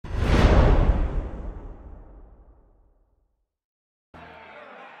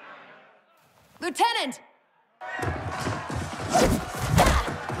Lieutenant!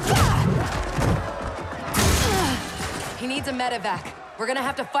 He needs a medevac. We're gonna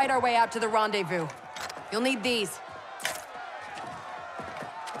have to fight our way out to the rendezvous. You'll need these.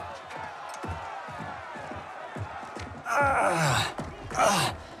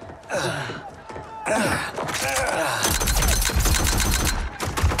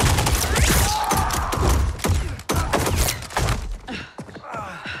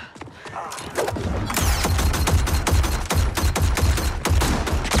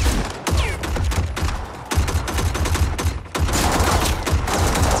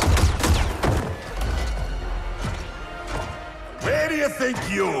 Where do you think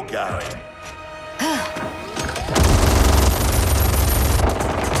you're going?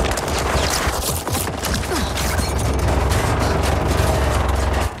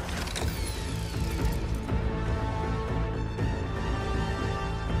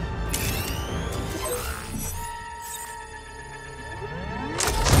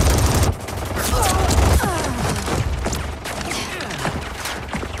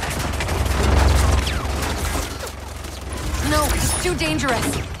 No, it's too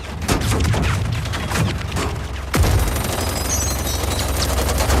dangerous.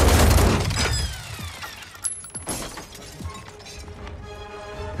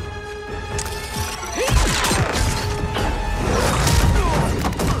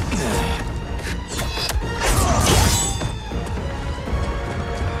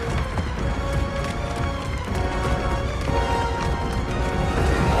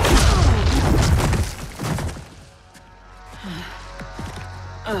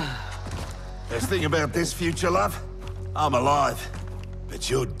 Best thing about this future, love? I'm alive, but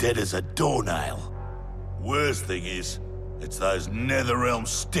you're dead as a doornail. Worst thing is, it's those Netherrealm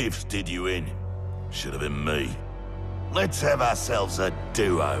stiffs did you in. Should have been me. Let's have ourselves a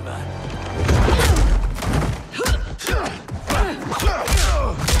do-over.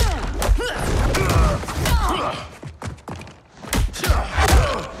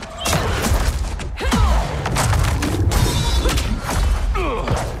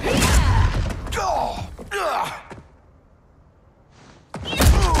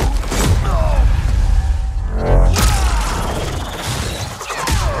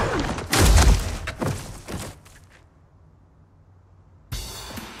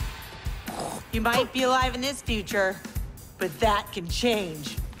 You might be alive in this future, but that can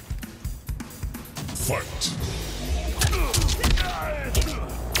change. Fight!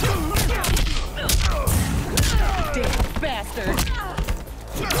 Damn bastard!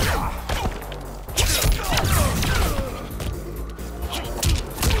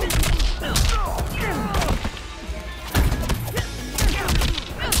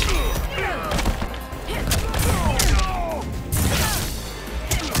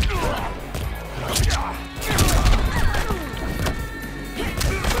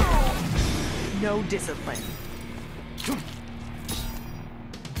 No discipline.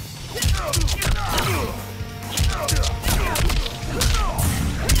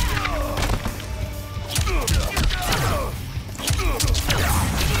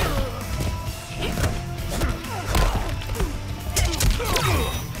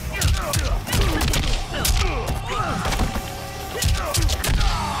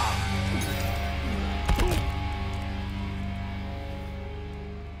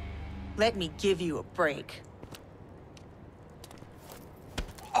 Let me give you a break.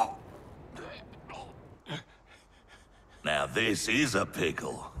 Now this is a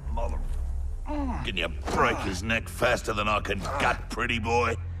pickle. Mother... Can you break his neck faster than I can gut, pretty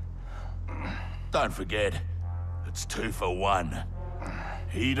boy? Don't forget, it's 2 for 1.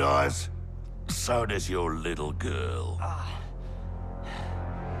 He dies, so does your little girl.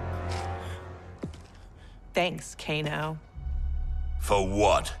 Thanks, Kano. For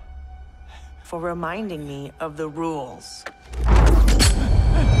what? For reminding me of the rules.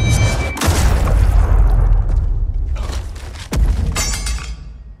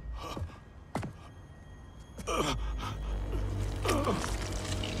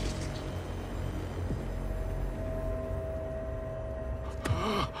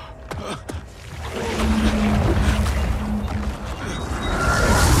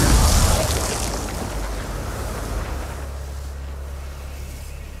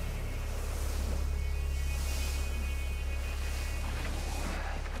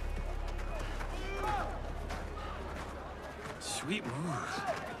 Sweet moves.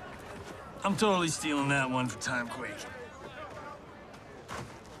 I'm totally stealing that one for Timequake.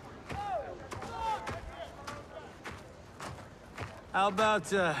 How about,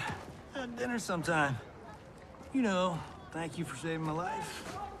 dinner sometime? You know, thank you for saving my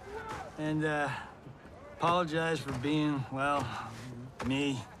life. And, apologize for being, well,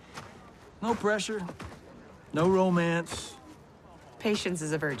 me. No pressure, no romance. Patience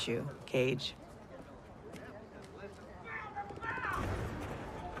is a virtue, Cage.